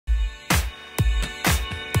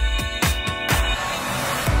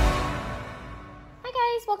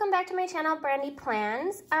back to my channel, Brandy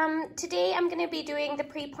Plans. Today I'm going to be doing the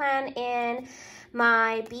pre-plan in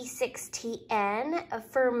my B6TN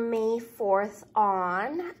for May 4th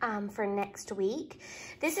on for next week.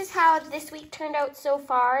 This is how this week turned out so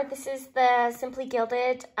far. This is the Simply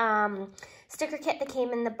Gilded sticker kit that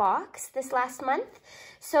came in the box this last month.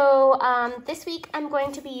 So this week I'm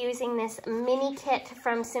going to be using this mini kit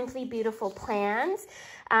from SimplyBeautifulPlans's.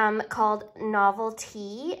 Called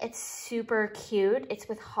Novelty. It's super cute. It's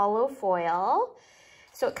with hollow foil.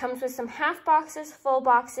 So it comes with some half boxes, full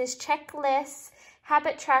boxes, checklists,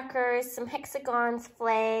 habit trackers, some hexagons,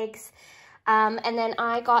 flags, and then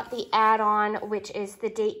I got the add-on, which is the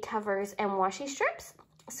date covers and washi strips.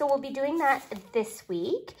 So we'll be doing that this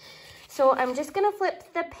week. So I'm just gonna flip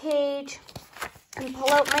the page and pull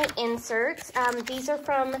out my inserts. These are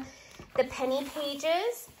from the penny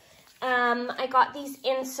pages. I got these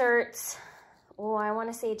inserts, I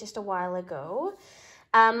want to say just a while ago.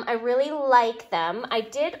 I really like them. I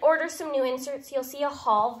did order some new inserts. You'll see a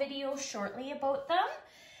haul video shortly about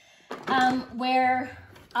them, where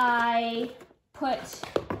I put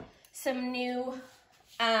some new,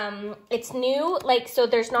 it's new, like, so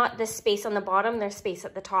there's not this space on the bottom, there's space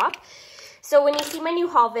at the top. So when you see my new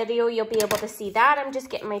haul video, you'll be able to see that. I'm just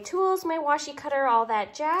getting my tools, my washi cutter, all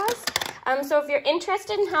that jazz. So if you're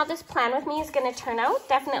interested in how this plan with me is going to turn out,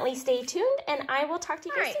 definitely stay tuned and I will talk to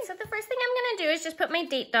you guys soon. So the first thing I'm going to do is just put my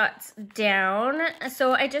date dots down.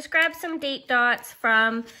 So I just grabbed some date dots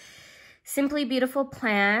from Simply Beautiful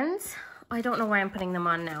Plans. I don't know why I'm putting them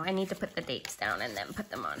on now. I need to put the dates down and then put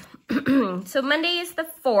them on. So Monday is the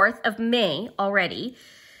 4th of May already.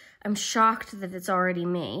 I'm shocked that it's already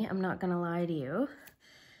May. I'm not going to lie to you.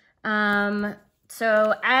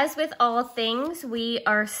 So as with all things, we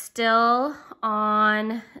are still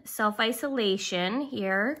on self-isolation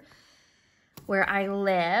here where I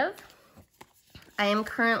live. I am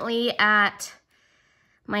currently at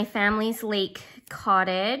my family's lake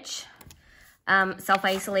cottage,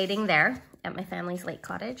 self-isolating there at my family's lake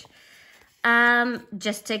cottage,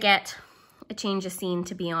 just to get a change of scene,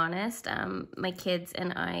 to be honest. My kids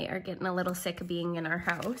and I are getting a little sick of being in our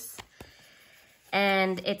house.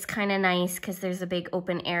 And it's kind of nice because there's a big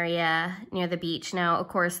open area near the beach. Now, of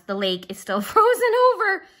course, the lake is still frozen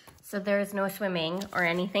over, so there's no swimming or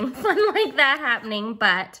anything fun like that happening.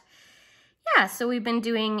 But yeah, so we've been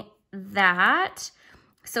doing that.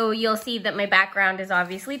 So you'll see that my background is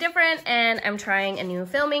obviously different, and I'm trying a new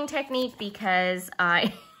filming technique because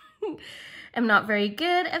I am not very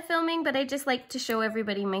good at filming, but I just like to show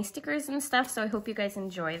everybody my stickers and stuff, so I hope you guys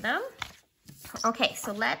enjoy them. Okay,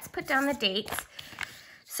 so let's put down the dates.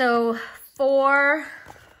 So for,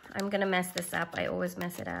 I'm gonna mess this up, I always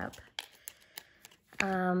mess it up.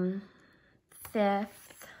 5th,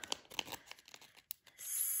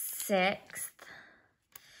 6th.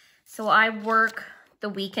 So I work the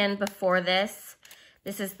weekend before this.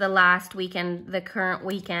 This is the last weekend, the current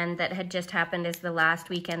weekend that had just happened is the last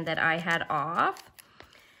weekend that I had off.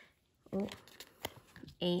 Ooh,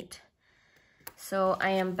 8. So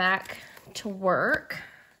I am back to work.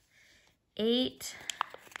 8,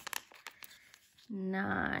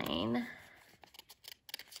 9,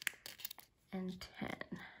 and 10.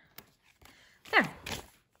 There.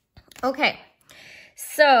 Okay.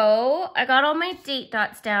 So I got all my date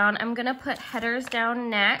dots down. I'm gonna put headers down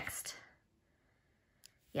next.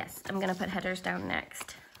 Yes, I'm gonna put headers down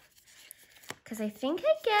next. Because I think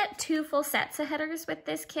I get 2 full sets of headers with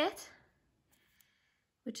this kit,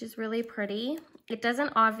 which is really pretty. It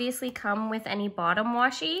doesn't obviously come with any bottom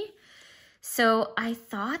washi, so I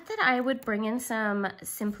thought that I would bring in some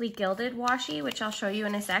Simply Gilded washi, which I'll show you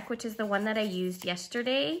in a sec, which is the one that I used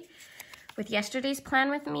yesterday with yesterday's plan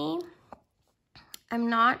with me. I'm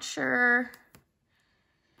not sure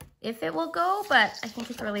if it will go, but I think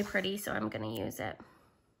it's really pretty, so I'm gonna use it.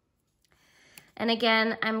 And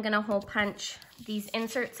again, I'm gonna hole punch these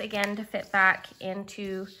inserts again to fit back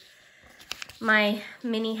into my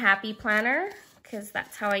mini happy planner, because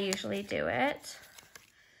that's how I usually do it.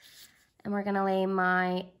 And we're gonna lay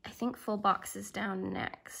my, I think, full boxes down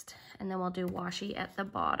next, and then we'll do washi at the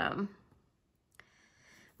bottom.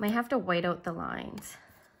 Might have to white out the lines.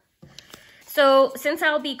 So since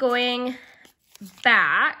I'll be going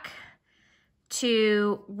back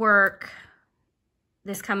to work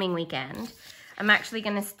this coming weekend, I'm actually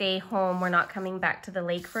gonna stay home. We're not coming back to the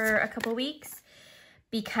lake for a couple weeks,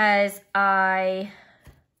 because I'm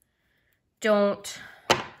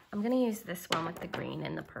gonna use this one with the green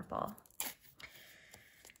and the purple.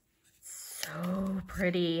 So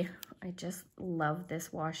pretty. I just love this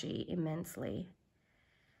washi immensely.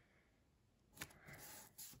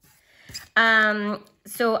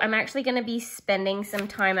 So I'm actually going to be spending some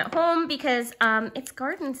time at home because it's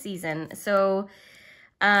garden season. So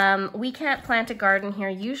we can't plant a garden here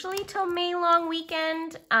usually till May long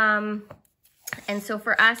weekend. And so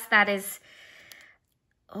for us, that is,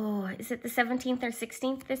 is it the 17th or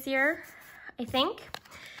 16th this year, I think?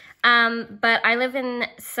 But I live in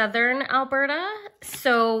southern Alberta,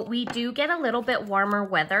 so we do get a little bit warmer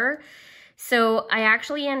weather. So I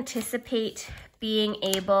actually anticipate being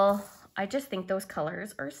able, I just think those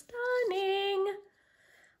colors are stunning.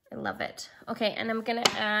 I love it. Okay, and I'm gonna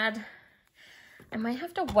add, I might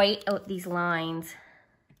have to white out these lines.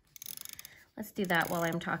 Let's do that while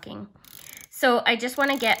I'm talking. So I just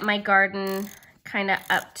wanna get my garden kind of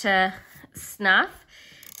up to snuff.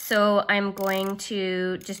 So I'm going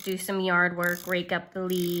to just do some yard work, rake up the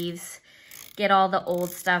leaves, get all the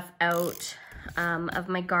old stuff out of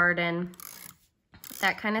my garden,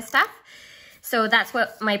 that kind of stuff. So that's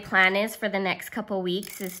what my plan is for the next couple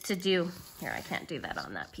weeks, is to do, here, I can't do that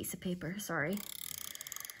on that piece of paper, sorry.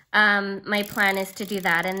 My plan is to do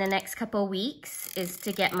that in the next couple weeks, is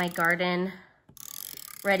to get my garden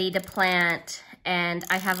ready to plant. And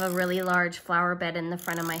I have a really large flower bed in the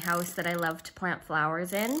front of my house that I love to plant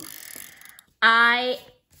flowers in. I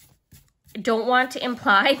don't want to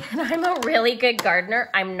imply that I'm a really good gardener.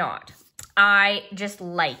 I'm not. I just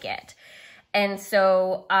like it. And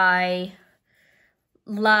so I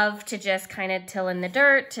love to just kind of till in the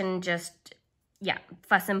dirt and just, yeah,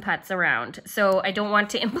 fuss and putz around. So I don't want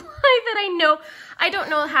to imply that I don't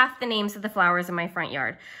know half the names of the flowers in my front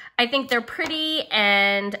yard. I think they're pretty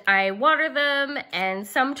and I water them, and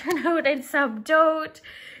some turn out and some don't.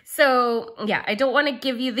 So yeah, I don't want to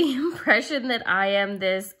give you the impression that I am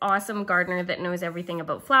this awesome gardener that knows everything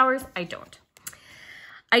about flowers. I don't.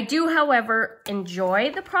 I do, however,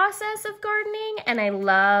 enjoy the process of gardening, and I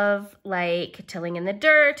love like tilling in the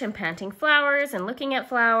dirt and planting flowers and looking at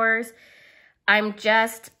flowers. I'm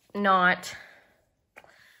just not,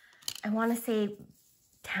 I want to say,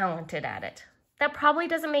 talented at it. That probably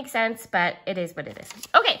doesn't make sense, but it is what it is.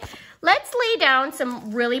 Okay, let's lay down some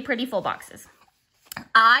really pretty full boxes.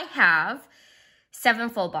 I have 7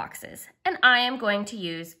 full boxes, and I am going to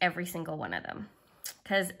use every single one of them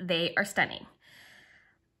because they are stunning.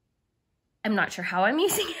 I'm not sure how I'm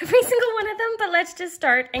using every single one of them, but let's just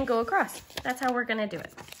start and go across. That's how we're gonna do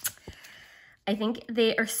it. I think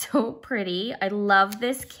they are so pretty. I love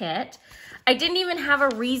this kit. I didn't even have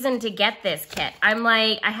a reason to get this kit. I'm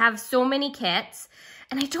like, I have so many kits,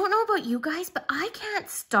 and I don't know about you guys, but I can't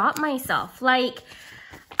stop myself. Like,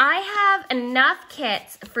 I have enough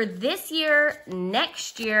kits for this year,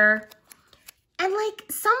 next year, and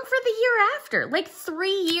like some for the year after, like 3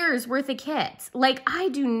 years worth of kits. Like, I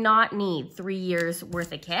do not need 3 years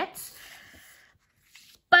worth of kits,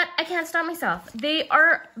 but I can't stop myself. They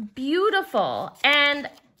are beautiful, and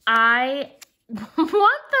I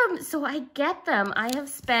want them, so I get them. I have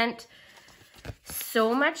spent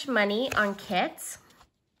so much money on kits,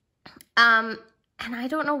 and I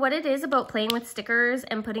don't know what it is about playing with stickers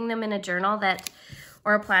and putting them in a journal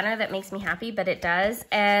or a planner that makes me happy, but it does.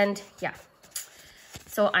 And yeah,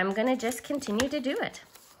 so I'm gonna just continue to do it.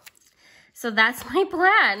 So that's my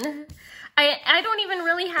plan. I don't even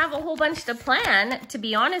really have a whole bunch to plan, to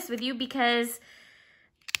be honest with you, because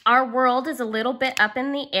our world is a little bit up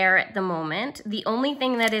in the air at the moment. The only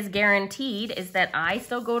thing that is guaranteed is that I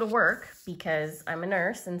still go to work because I'm a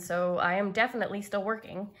nurse, and so I am definitely still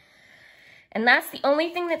working. And that's the only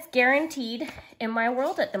thing that's guaranteed in my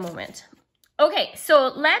world at the moment. Okay,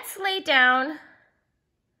 so let's lay down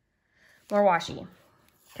more washi,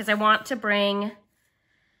 because I want to bring,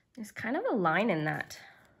 there's kind of a line in that.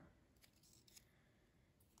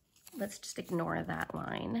 Let's just ignore that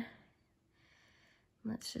line.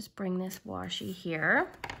 Let's just bring this washi here,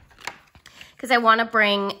 because I want to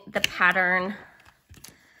bring the pattern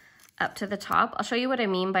up to the top. I'll show you what I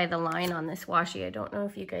mean by the line on this washi. I don't know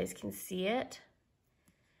if you guys can see it,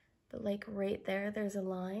 but like right there, there's a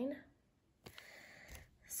line.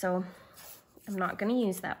 So I'm not going to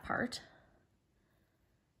use that part.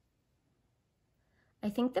 I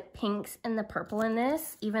think the pinks and the purple in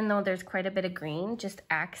this, even though there's quite a bit of green, just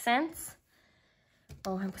accents.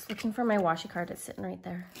 Oh, I was looking for my washi card. It's sitting right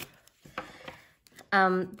there.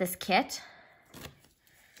 This kit.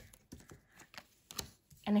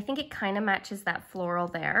 And I think it kind of matches that floral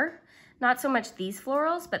there. Not so much these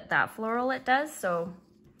florals, but that floral it does. So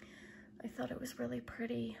I thought it was really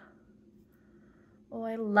pretty. Oh,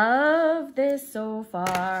 I love this so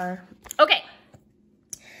far. Okay,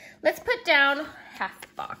 let's put down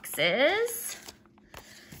half boxes.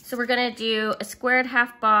 So we're gonna do a squared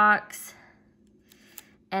half box,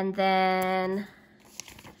 and then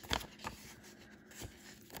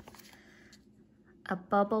a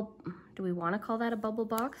bubble, do we want to call that a bubble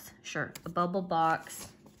box? Sure, a bubble box.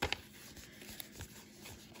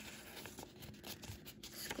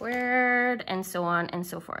 Squared, and so on and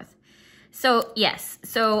so forth. So yes,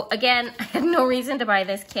 so again, I had no reason to buy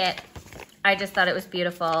this kit. I just thought it was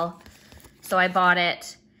beautiful. So I bought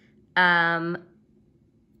it. And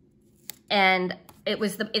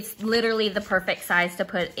it's literally the perfect size to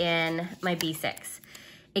put in my B6.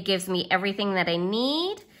 It gives me everything that I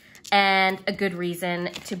need and a good reason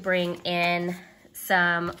to bring in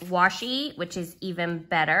some washi, which is even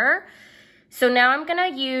better. So now I'm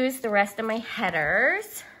gonna use the rest of my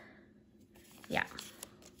headers. Yeah.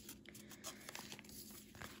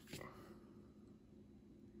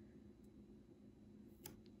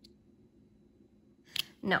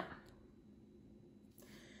 No.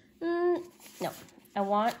 No, I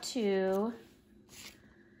want to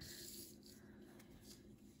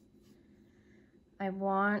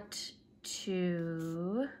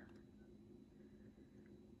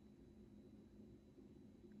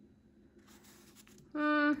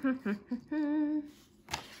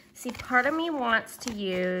see, part of me wants to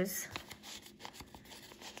use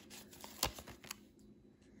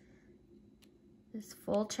this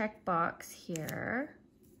full check box here.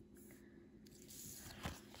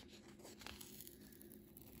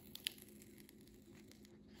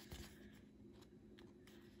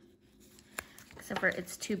 Except for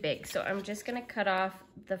it's too big. So I'm just gonna cut off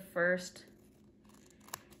the first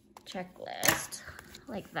checklist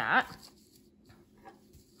like that.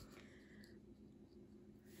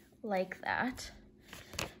 Like that.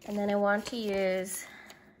 And then I want to use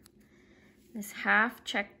this half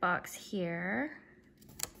checkbox here.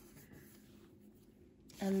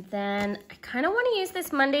 And then I kind of want to use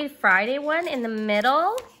this Monday to Friday one in the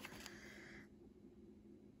middle,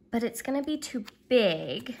 but it's going to be too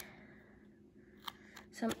big.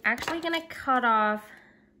 So I'm actually going to cut off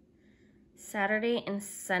Saturday and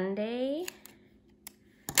Sunday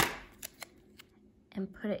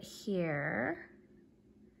and put it here.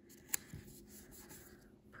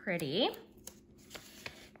 Pretty.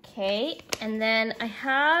 Okay, and then I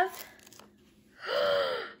have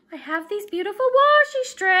these beautiful washi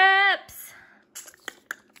strips.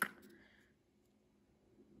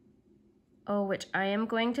 Oh, which I am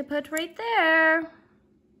going to put right there.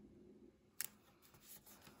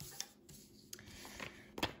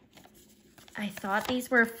 I thought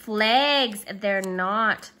these were flags. They're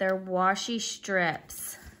not. They're washi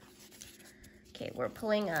strips. Okay, we're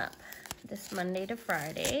pulling up this Monday to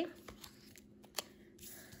Friday.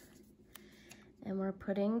 And we're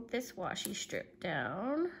putting this washi strip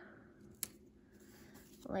down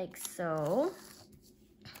like so.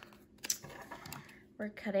 We're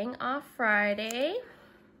cutting off Friday.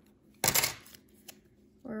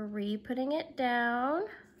 We're re-putting it down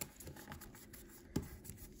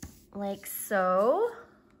like so.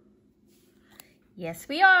 Yes,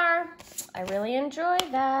 we are. I really enjoy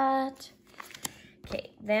that.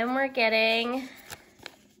 Okay, then we're getting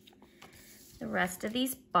the rest of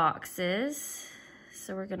these boxes.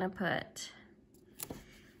 So we're gonna put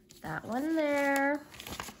that one there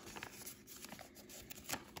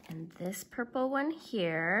and this purple one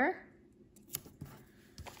here.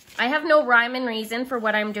 I have no rhyme and reason for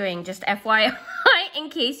what I'm doing, just FYI, in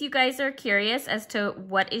case you guys are curious as to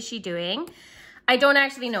what is she doing. I don't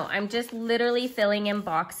actually know. I'm just literally filling in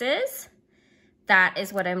boxes. That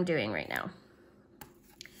is what I'm doing right now.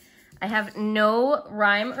 I have no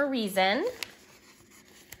rhyme or reason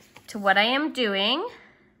to what I am doing.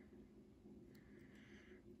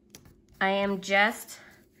 I am just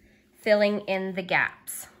filling in the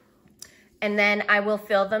gaps. And then I will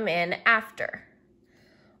fill them in after.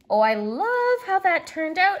 Oh, I love how that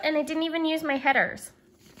turned out, and I didn't even use my headers.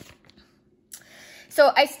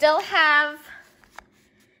 So I still have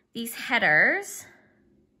these headers,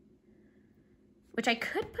 which I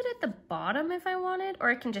could put at the bottom if I wanted, or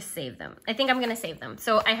I can just save them. I think I'm gonna save them.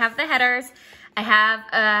 So I have the headers, I have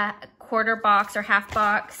a quarter box or half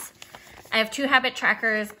box, I have 2 habit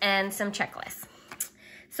trackers and some checklists.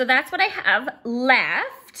 So that's what I have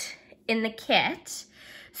left in the kit.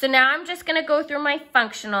 So now I'm just gonna go through my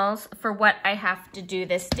functionals for what I have to do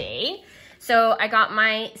this day. So I got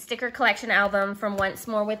my sticker collection album from Once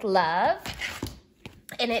More with Love,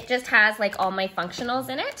 and it just has like all my functionals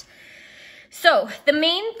in it. So the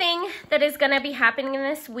main thing that is gonna be happening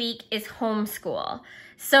this week is homeschool.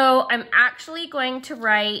 So I'm actually going to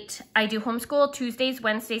write, I do homeschool Tuesdays,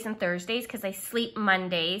 Wednesdays, and Thursdays because I sleep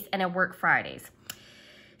Mondays and I work Fridays.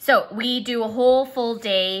 So we do a whole full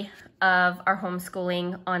day of our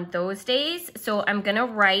homeschooling on those days. So I'm gonna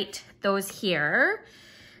write those here.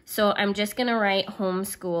 So I'm just gonna write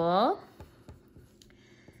homeschool.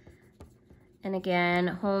 And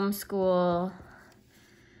again, homeschool,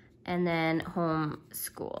 and then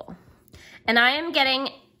homeschool. And I am getting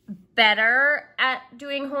better at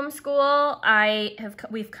doing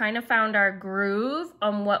homeschool. We've kind of found our groove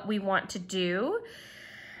on what we want to do.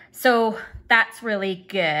 So that's really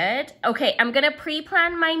good. Okay, I'm gonna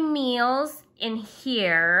pre-plan my meals in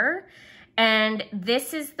here. And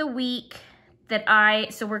this is the week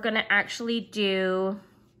that so we're gonna actually do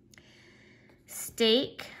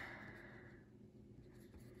steak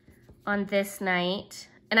on this night.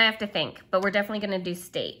 And I have to think, but we're definitely gonna do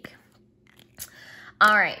steak.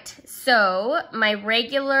 All right, so my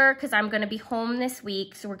regular, because I'm gonna be home this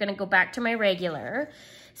week, so we're gonna go back to my regular.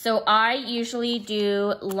 So I usually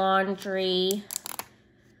do laundry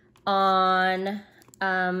on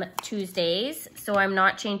Tuesdays, so I'm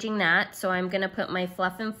not changing that. So I'm gonna put my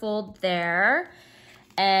fluff and fold there,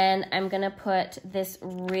 and I'm gonna put this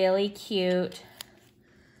really cute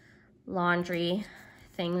laundry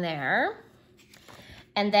thing there.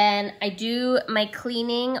 And then I do my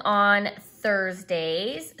cleaning on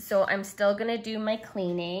Thursdays, so I'm still gonna do my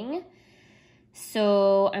cleaning.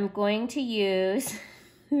 So I'm going to use,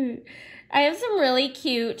 I have some really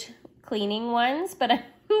cute cleaning ones, but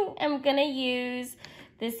I'm gonna use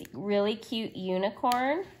this really cute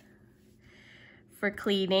unicorn for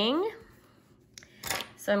cleaning.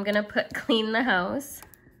 So I'm gonna put clean the house.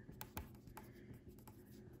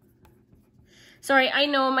 Sorry, I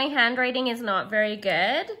know my handwriting is not very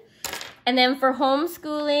good. And then for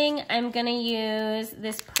homeschooling, I'm gonna use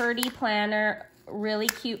this Purdy planner, really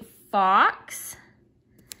cute fox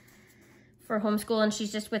for homeschool, and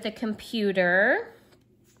she's just with a computer.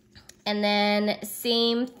 And then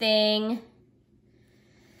same thing,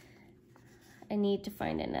 I need to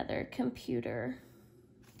find another computer.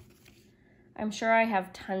 I'm sure I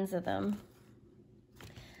have tons of them.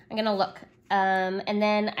 I'm gonna look. And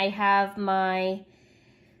then I have my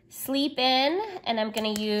sleep in, and I'm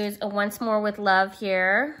gonna use a Once More with Love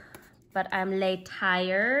here, but I'm lay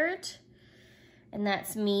tired, and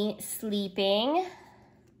that's me sleeping.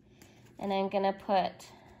 And I'm gonna put,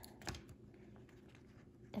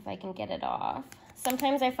 if I can get it off.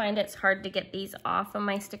 Sometimes I find it's hard to get these off of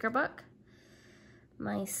my sticker book.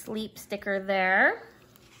 My sleep sticker there.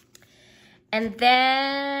 And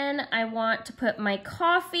then I want to put my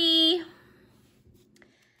coffee.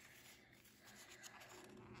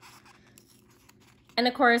 And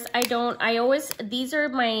of course, these are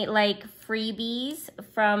my like freebies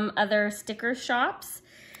from other sticker shops.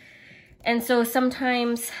 And so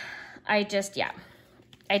sometimes I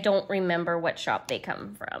don't remember what shop they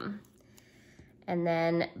come from. And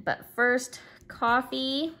then, but first,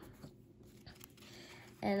 coffee.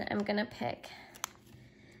 And I'm gonna pick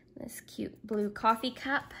this cute blue coffee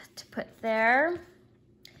cup to put there.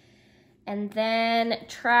 And then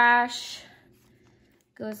trash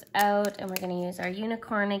goes out, and we're gonna use our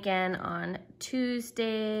unicorn again on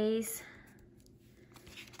Tuesdays.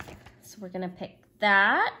 So we're gonna pick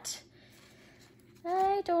that.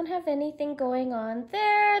 I don't have anything going on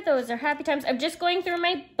there. Those are happy times. I'm just going through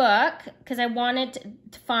my book because I wanted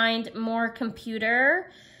to find more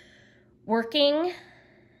computer working.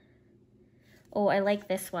 Oh, I like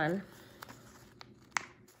this one.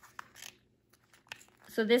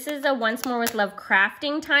 So this is a Once More with Love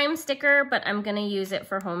crafting time sticker, but I'm gonna use it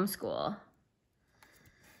for homeschool.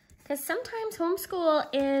 Because sometimes homeschool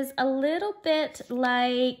is a little bit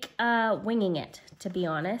like winging it, to be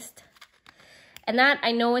honest. And that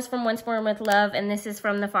I know is from Once More with Love, and this is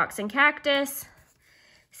from the Fox and Cactus.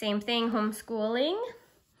 Same thing, homeschooling.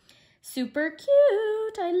 Super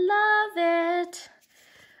cute, I love it.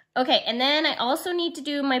 Okay, and then I also need to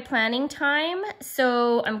do my planning time.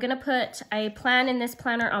 So I'm gonna I plan in this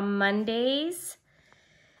planner on Mondays.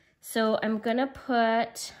 So I'm gonna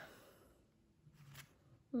put,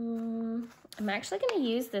 I'm actually gonna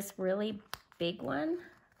use this really big one.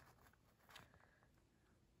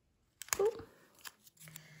 Ooh.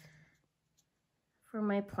 For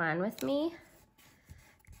my plan with me.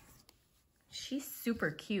 She's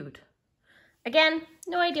super cute. Again,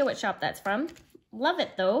 no idea what shop that's from. Love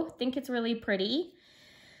it though, think it's really pretty.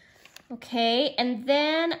 Okay, and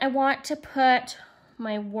then I want to put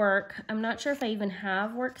my work. I'm not sure if I even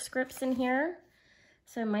have work scripts in here,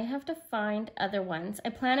 so I might have to find other ones. I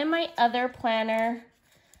plan in my other planner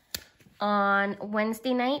on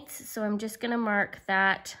Wednesday nights, so I'm just gonna mark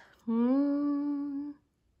that. I'm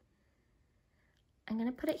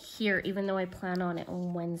gonna put it here even though I plan on it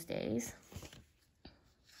on Wednesdays.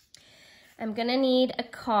 I'm gonna need a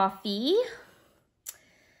coffee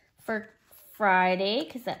for Friday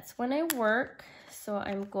because that's when I work. So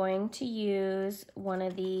I'm going to use one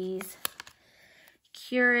of these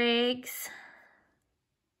Keurigs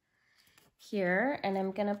here, and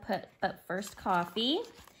I'm gonna put But First Coffee.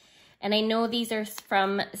 And I know these are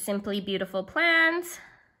from Simply Beautiful Plans,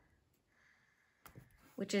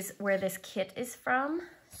 which is where this kit is from.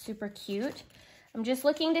 Super cute. I'm just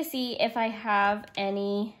looking to see if I have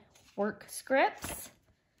any work scripts.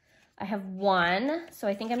 I have one, so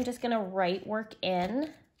I think I'm just gonna write work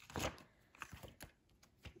in.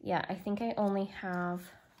 Yeah, I think I only have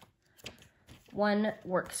one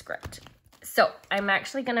work script. So I'm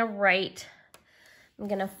actually gonna write, I'm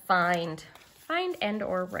gonna find and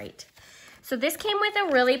or write. So this came with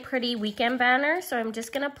a really pretty weekend banner, so I'm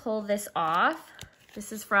just gonna pull this off.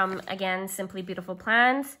 This is from, again, Simply Beautiful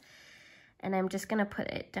Plans. And I'm just gonna put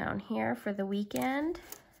it down here for the weekend,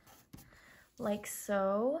 like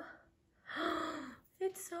so.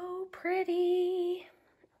 It's so pretty.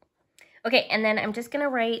 Okay, and then I'm just gonna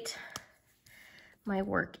write my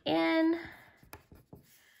work in.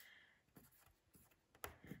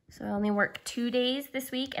 So I only work 2 days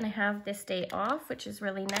this week and I have this day off, which is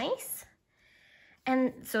really nice.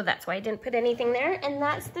 And so that's why I didn't put anything there. And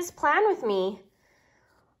that's this plan with me.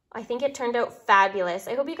 I think it turned out fabulous.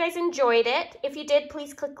 I hope you guys enjoyed it. If you did,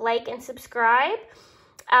 please click like and subscribe.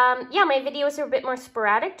 Yeah, my videos are a bit more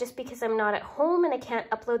sporadic just because I'm not at home and I can't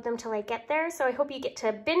upload them till I get there. So I hope you get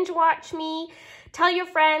to binge watch me. Tell your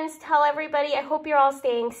friends, tell everybody. I hope you're all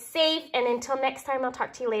staying safe. And until next time, I'll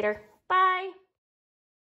talk to you later. Bye.